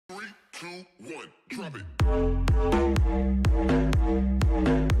3, 2, 1, drop it.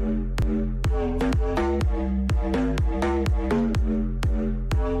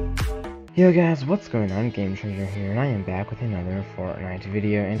 Yo guys, what's going on? Game Changer here, and I am back with another Fortnite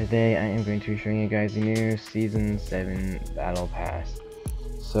video, and today I am going to be showing you guys the new Season 7 Battle Pass.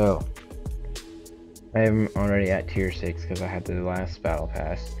 So, I'm already at Tier 6 because I had the last Battle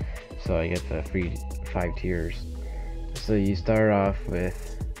Pass, so I get the free 5 tiers. So you start off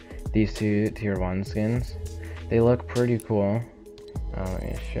with these two Tier 1 skins. They look pretty cool. Let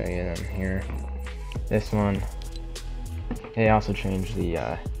me show you them here. This one, they also changed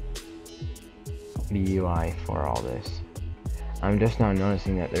the UI for all this. I'm just now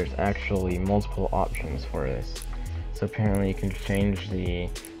noticing that there's actually multiple options for this. So apparently you can change the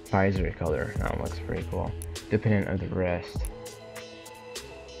visor color. That one looks pretty cool, depending on the rest.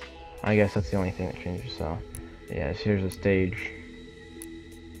 I guess that's the only thing that changes. So yeah, so here's the stage.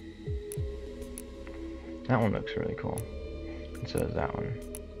 That one looks really cool, and so does that one.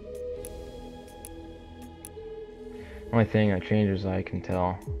 Only thing that changes, I can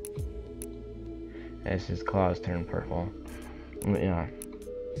tell, is his claws turn purple. Yeah,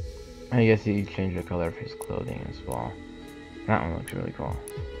 I guess you can change the color of his clothing as well. That one looks really cool.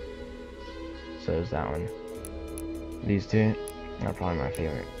 So does that one. These two are probably my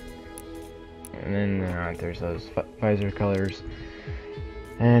favorite. And then there's those visor colors,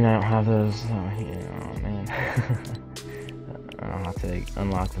 and I don't have those. Oh, yeah, oh man, I'll have to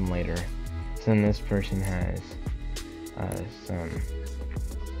unlock them later. So then this person has some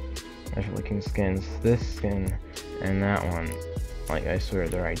different looking skins. This skin and that one, like, I swear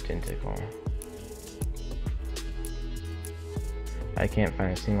they're identical. I can't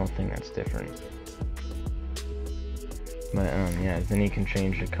find a single thing that's different. But yeah, then you can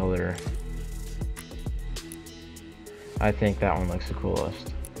change the color. I think that one looks the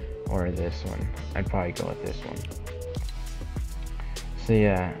coolest, or this one. I'd probably go with this one. So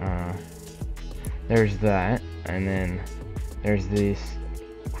yeah, there's that, and then there's this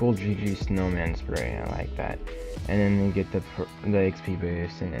cool GG snowman spray. I like that. And then you get the XP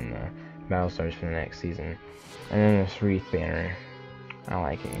boost, and then the battle starts for the next season. And then this wreath banner, I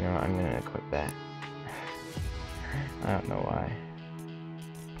like it. You know, I'm gonna equip that. I don't know why.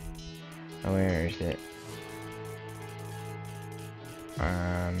 Oh, where is it?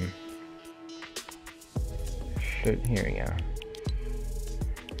 Here we go.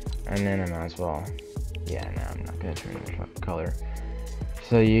 And then I might as well. Yeah, no, I'm not gonna turn the color.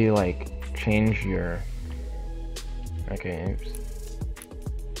 So you like change your. Okay, oops.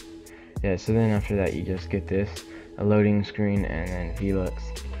 Yeah, so then after that you just get this, a loading screen, and then V-Bucks.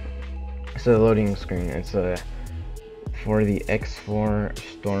 So the loading screen, it's for the X4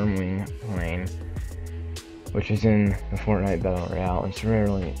 Stormwing plane, which is in the Fortnite Battle Royale. It's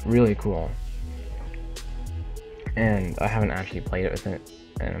really cool. And I haven't actually played it with it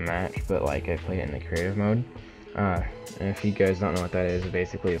in a match, but like I played it in the creative mode. And if you guys don't know what that is,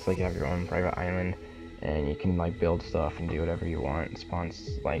 basically it's like you have your own private island, and you can like build stuff and do whatever you want,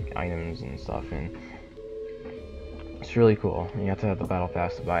 spawns like items and stuff, and it's really cool. You have to have the battle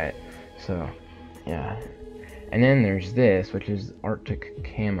pass to buy it. So yeah. And then there's this, which is Arctic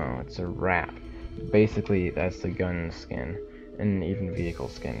Camo. It's a wrap. Basically that's the gun skin, and even vehicle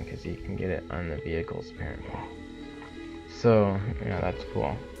skin, because you can get it on the vehicles apparently. So yeah, that's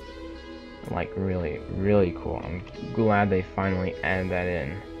cool. Like really cool. I'm glad they finally added that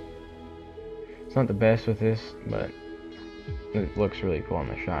in. It's not the best with this, but it looks really cool on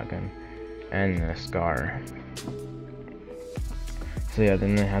the shotgun and the scar. So yeah,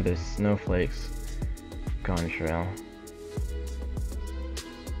 then they have this snowflakes contrail.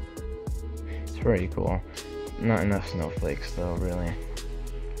 It's pretty cool. Not enough snowflakes though, really.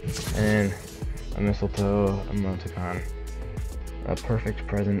 And then a mistletoe emoticon. A perfect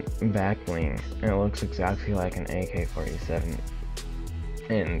present back bling, and it looks exactly like an AK-47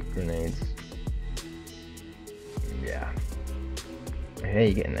 and grenades. Yeah. Hey,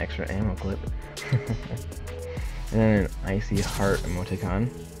 you get an extra ammo clip. And then an icy heart emoticon.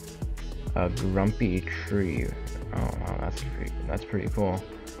 A grumpy tree. Oh wow, that's pretty cool.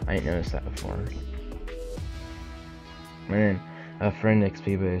 I ain't noticed that before. And then a friend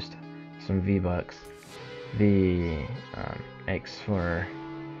XP boost, some V-Bucks. The X4,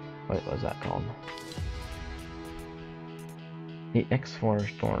 what was that called? The X4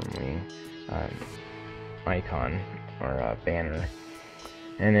 Stormwing icon, or banner,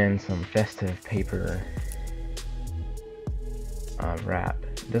 and then some festive paper wrap.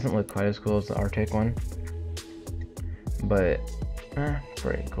 It doesn't look quite as cool as the Arctic one, but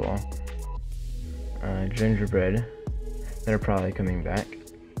pretty cool. Gingerbread, they're probably coming back.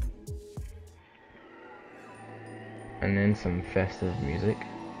 and then some festive music.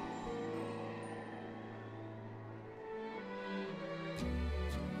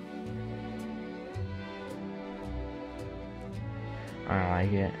 I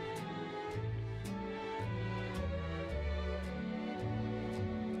like it.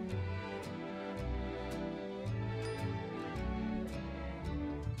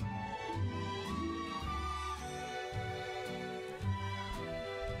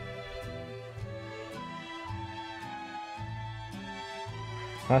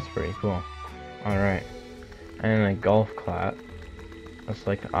 That's pretty cool. Alright. And a golf clap. That's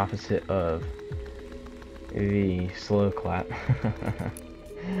like the opposite of the slow clap.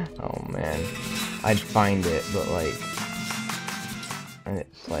 Oh man. I'd find it, but like, and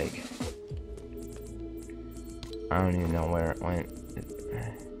it's like, I don't even know where it went.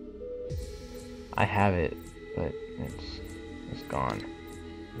 I have it, but it's gone.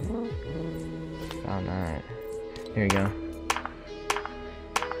 Found that. Here you go.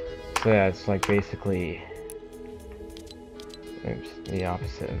 So yeah, it's like basically, oops, the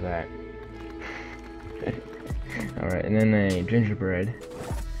opposite of that. Alright, and then a gingerbread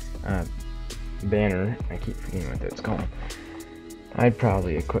banner. I keep forgetting what that's called. I'd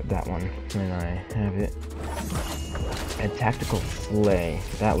probably equip that one when I have it. A tactical sleigh.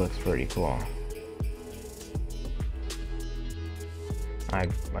 That looks pretty cool.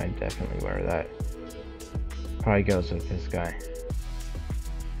 I'd definitely wear that. Probably goes with this guy,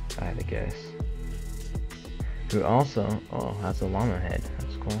 I had to guess. Who also, oh, has a llama head.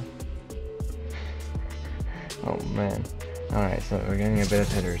 That's cool. Oh man. Alright, so we're getting a bit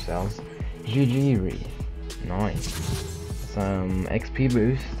ahead of ourselves. GG wreath. Nice. Some XP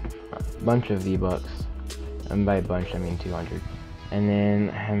boost. A bunch of V-Bucks. And by bunch, I mean 200. And then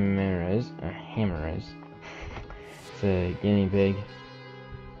Hammers. Hammers. It's a guinea pig.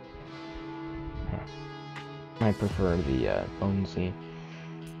 I prefer the Bonesy.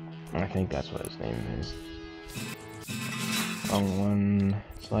 I think that's what his name is. Oh, one.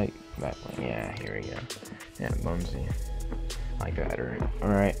 It's like that one. Yeah, here we go. Yeah, Bonesy. Like that.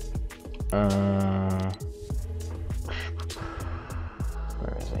 Alright.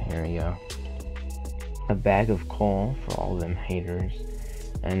 Where is it? Here we go. A bag of coal for all them haters.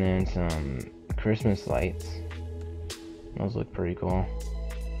 And then some Christmas lights. Those look pretty cool.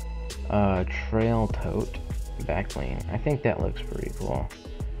 Trail tote. Backbling. I think that looks pretty cool,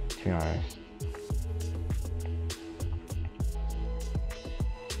 to be honest.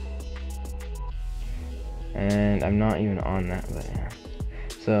 And I'm not even on that, but yeah.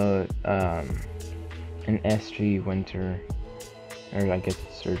 So, an SG Winter, or I guess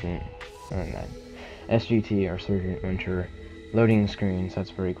it's Sergeant, SGT or Sergeant Winter loading screen, so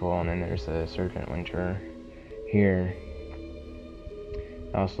that's pretty cool. And then there's a Sergeant Winter here.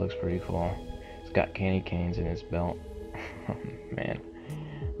 That also looks pretty cool. Got candy canes in his belt. Oh man.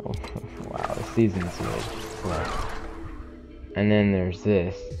 Oh, wow, the season's really slow. And then there's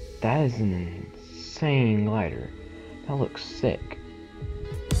this. That is an insane glider. That looks sick.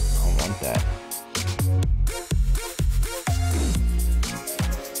 I want that.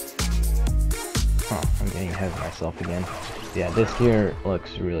 Huh, I'm getting ahead of myself again. Yeah, this here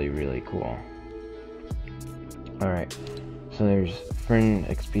looks really, really cool. Alright. So there's Friend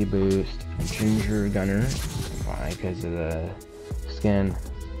XP boost, Ginger Gunner, why? Because of the skin,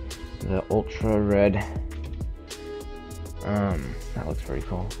 the Ultra Red, that looks pretty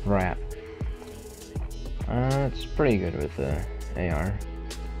cool. Wrap, it's pretty good with the AR.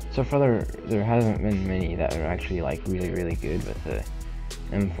 So far there hasn't been many that are actually like really, really good with the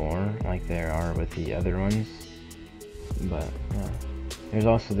M4 like there are with the other ones. But yeah, there's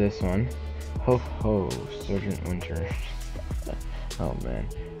also this one, Ho Ho Sergeant Winter. Oh man,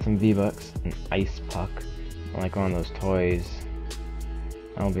 some V-Bucks, an ice puck, like one of those toys.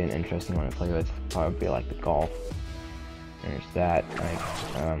 That'll be an interesting one to play with. Probably like the golf. There's that, like,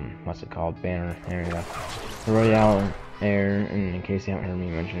 what's it called? Banner. There we go. The Royale Air, and in case you haven't heard me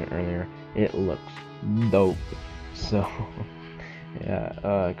mention it earlier, it looks dope. So,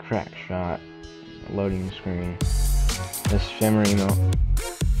 yeah, crack shot, loading screen, this shimmer emote.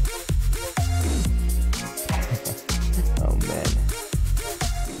 Oh man.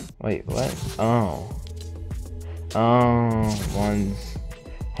 Wait, what? Oh. Oh, one's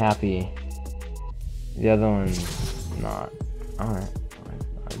happy. The other one's not. Alright.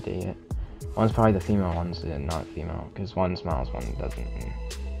 I dig it. One's probably the female, one's not female. Because one smiles, one doesn't.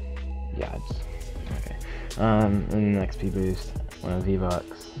 Yeah, it's... Okay. And the XP boost. One of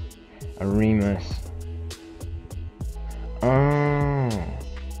V-Bucks. A Remus. Oh.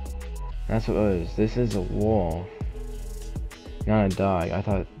 That's what it was. This is a wolf. Not a dog. I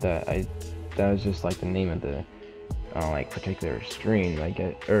thought that was just like the name of the like particular screen, I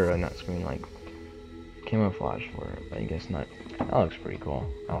guess, or not screen, like camouflage for it, but I guess not. That looks pretty cool.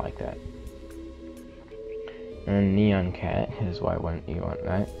 I like that. And Neon Cat is why wouldn't you want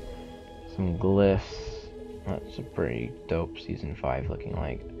that? Some glyphs. That's a pretty dope season 5 looking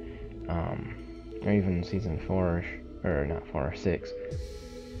like. Or even season 4, or not 4, 6.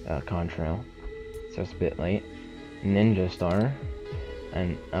 Contrail. It's just a bit late. Ninja Star.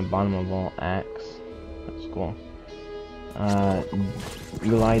 An abominable axe. That's cool.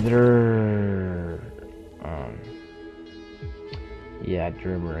 Glider. Yeah,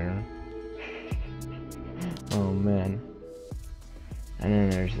 Gerber. Oh man. And then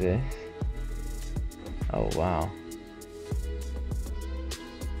there's this. Oh wow.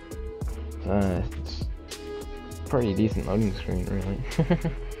 It's pretty decent loading screen, really.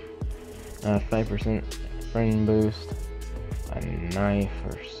 5% friend boost, a knife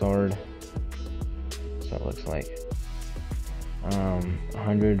or sword. So it looks like.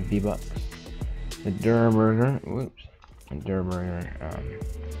 100 V-Bucks. The Durburger. Whoops. The Durburger.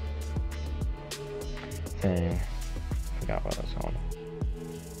 Thing. Forgot what it was called.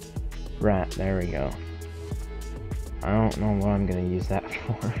 Rat. There we go. I don't know what I'm gonna use that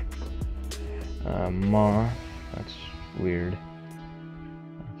for. Moth. That's weird.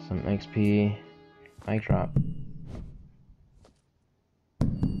 Some XP. Mic drop.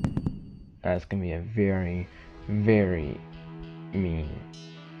 That's gonna be a very, very mean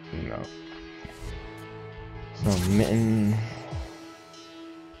emote. Some mitten.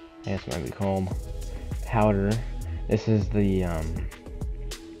 I guess it might be called powder. This is the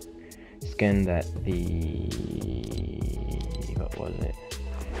skin that what was it?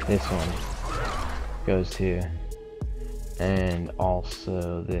 This one goes to, and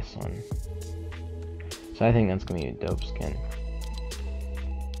also this one. So I think that's gonna be a dope skin.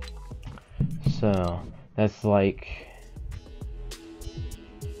 So that's like,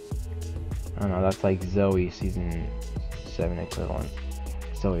 I don't know, that's like Zoe season 7 equivalent.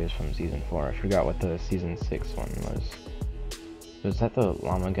 Zoe is from season 4. I forgot what the season 6 one was. Was that the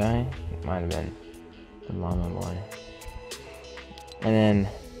llama guy? It might have been the llama boy. And then,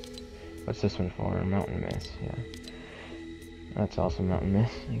 what's this one for? Mountain Mist, yeah. That's also Mountain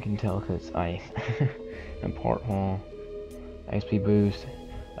Mist. You can tell because it's ice. A porthole, XP boost,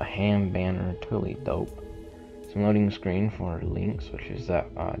 a ham banner, totally dope. Some loading screen for Lynx, which is that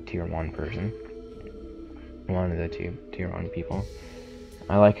tier 1 person. One of the two tier 1 people.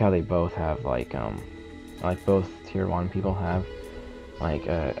 I like how they both have like both tier 1 people have like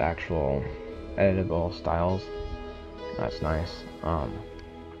actual editable styles. That's nice.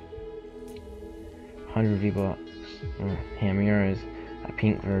 100 V-Bucks. Hamir is a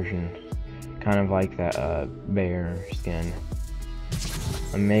pink version, kind of like that bear skin.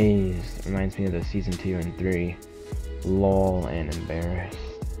 Amaze reminds me of the season 2 and 3 lol and embarrassed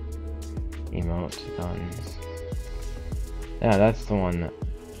emoticons. Yeah, that's the one that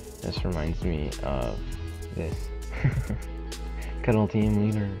this reminds me of. This Cuddle Team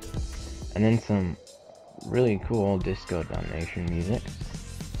Leader. And then some really cool Disco Domination music.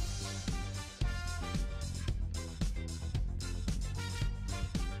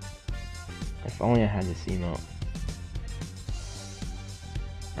 If only I had this emote.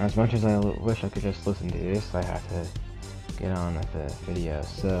 As much as I wish I could just listen to this, I have to get on with the video,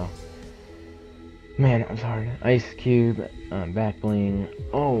 so... Man, I'm sorry. Ice Cube, back bling.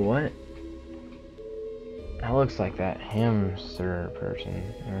 Oh, what? That looks like that hamster person,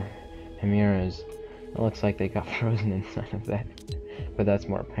 or Hamira's. It looks like they got frozen inside of that, but that's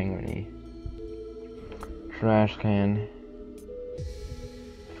more penguin-y. Trash can.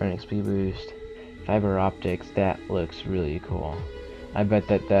 For an XP boost. Fiber optics, that looks really cool. I bet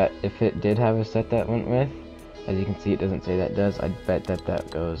that if it did have a set that went with, as you can see it doesn't say that does, I bet that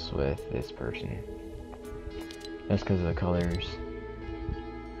goes with this person. Just because of the colors.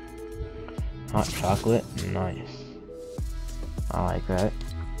 Hot chocolate, nice. I like that.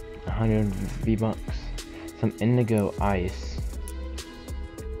 100 V-Bucks. Some indigo ice.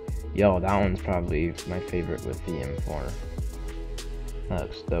 Yo, that one's probably my favorite with the M4. That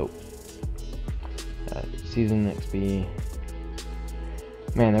looks dope. Season XP.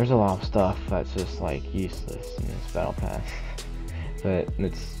 Man, there's a lot of stuff that's just like useless in this battle pass. But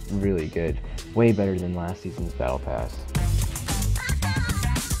it's really good. Way better than last season's battle pass.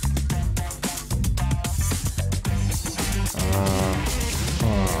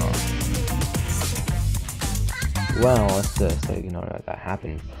 Well, let's just say you know that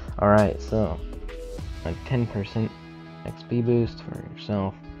happened. Alright, so a 10% XP boost for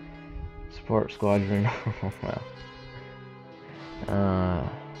yourself. Support squadron.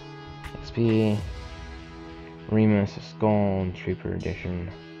 Well. XP. Remus Skull Trooper Edition.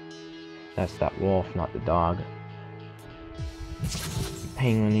 That's that wolf, not the dog.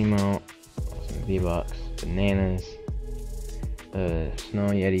 Penguin emote. Some V-Bucks. Bananas. Snow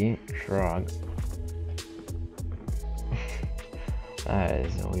Yeti. Shrug. That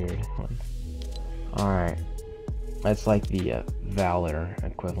is a weird one. Alright. That's like the Valor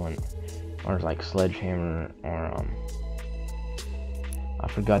equivalent. Or like Sledgehammer, or I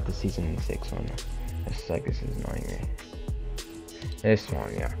forgot the Season 6 one. This is annoying me. This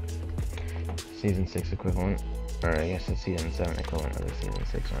one, yeah. Season 6 equivalent. Or I guess it's Season 7 equivalent of the Season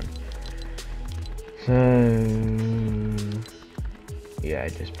 6 one. So... yeah, I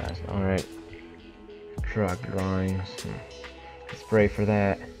just passed. Alright. Truck drawings. Spray for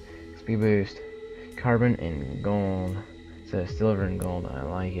that. Speed boost. Carbon and gold. It says silver and gold. I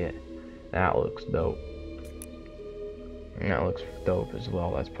like it. That looks dope. And that looks dope as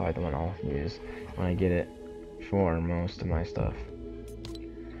well. That's probably the one I'll use when I get it for most of my stuff.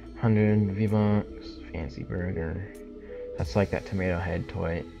 100 V-Bucks. Fancy burger. That's like that tomato head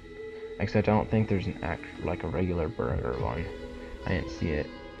toy. Except I don't think there's an like a regular burger one. I didn't see it.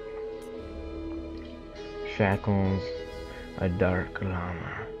 Shackles. A dark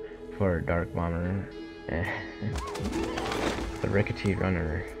llama for a dark bomber. The rickety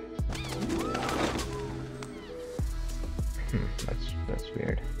runner. That's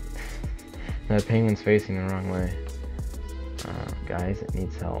weird. The penguin's facing the wrong way. Guys, it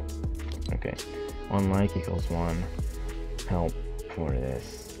needs help. Okay. 1 like equals 1 help for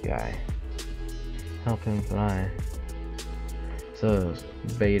this guy. Help him fly. So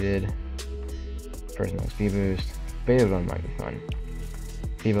baited. Personal speed boost. Baited one might be fun.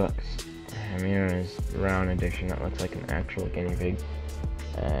 V-Bucks. Amira's round edition. That looks like an actual guinea pig.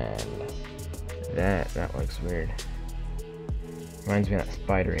 And that looks weird. Reminds me of that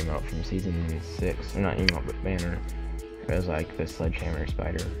spider emote from Season 6. Or not emote, but banner. It was like the Sledgehammer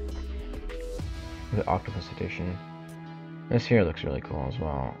spider. The Octopus edition. This here looks really cool as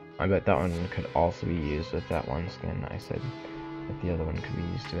well. I bet that one could also be used with that one skin I said that the other one could be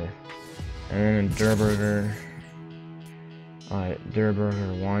used with. And then a Durburger.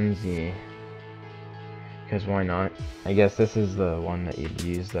 Durburger onesie. Because why not? I guess this is the one that you'd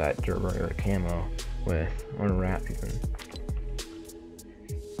use that Durburger camo with. Or wrap even.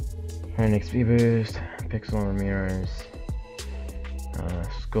 Phoenix V-Boost. Pixel Ramirez.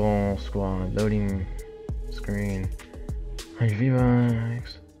 Skull Squad. Loading screen. 100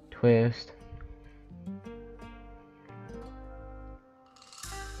 V-Bucks. Twist.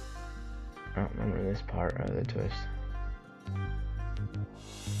 I don't remember this part of the twist.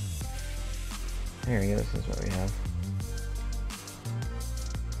 Here we go, this is what we have.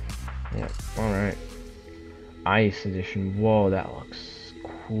 Yep, alright. Ice edition. Whoa, that looks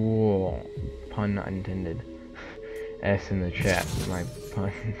cool. Pun not intended. S in the chat for my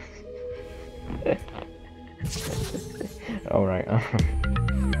puns. Alright, oh,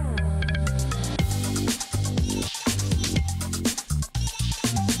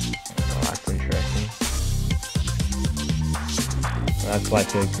 that's interesting. That's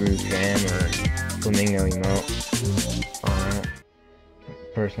like a group jam or flamingo emote. Alright.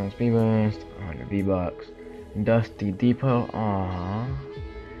 Personal speed boost. 100 V-Bucks. Dusty Depot. Aww.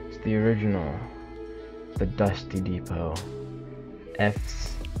 It's the original. The Dusty Depot.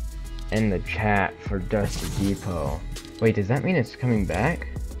 F's in the chat for Dusty Depot. Wait, does that mean it's coming back?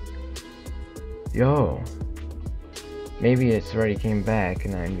 Yo. Maybe it's already came back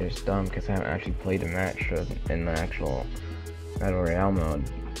and I'm just dumb because I haven't actually played a match in the actual Battle Royale mode.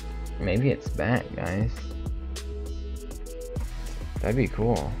 Maybe it's back, guys. That'd be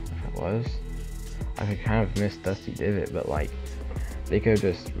cool if it was. I could kind of miss Dusty Divot, but like, they could have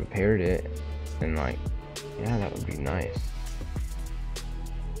just repaired it and like, yeah, that would be nice.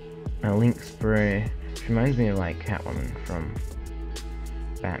 A Link Spray. Which reminds me of like Catwoman from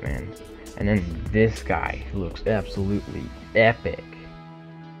Batman. And then this guy who looks absolutely epic.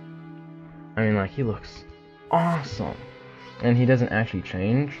 I mean, like, he looks awesome. And he doesn't actually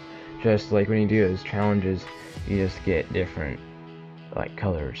change. Just like when you do his challenges, you just get different like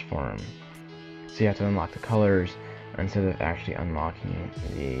colors for him. So you have to unlock the colors instead of actually unlocking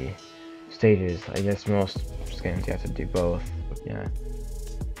the stages. I guess most skins you have to do both. But yeah.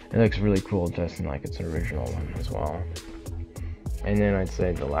 It looks really cool just in like its original one as well. And then I'd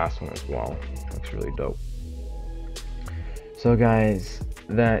say the last one as well. Looks really dope. So guys,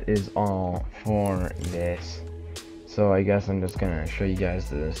 that is all for this. So I guess I'm just gonna show you guys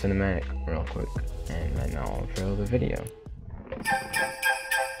the cinematic real quick, and then I'll show the video.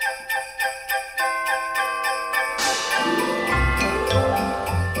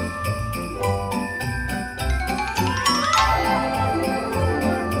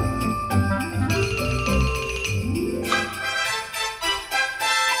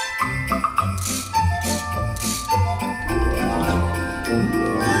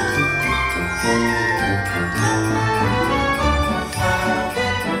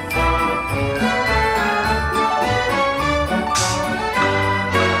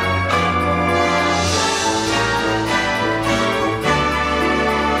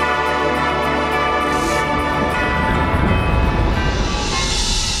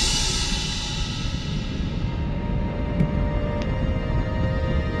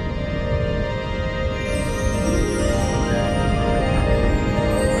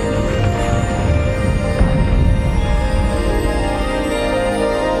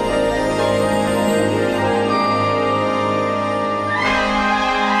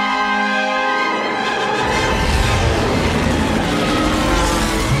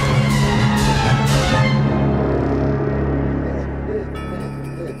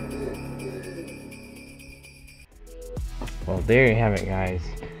 Well, there you have it, guys.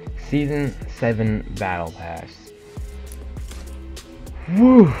 Season 7 Battle Pass.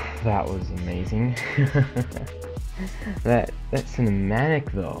 Whew, that was amazing. that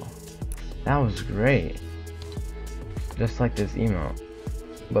cinematic though, that was great. Just like this emote,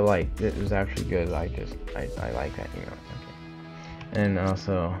 but like it was actually good. I like that emote. Okay. And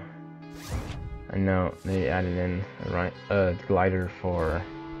also, I know they added in a glider for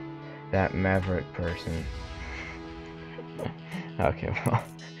that Maverick person. Okay, well,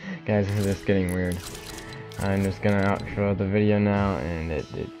 guys, this is just getting weird. I'm just gonna outro the video now, and it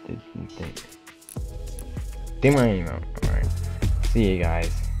do my emote. Alright, see you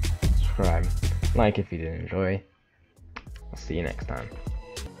guys. Subscribe, like if you did enjoy. I'll see you next time.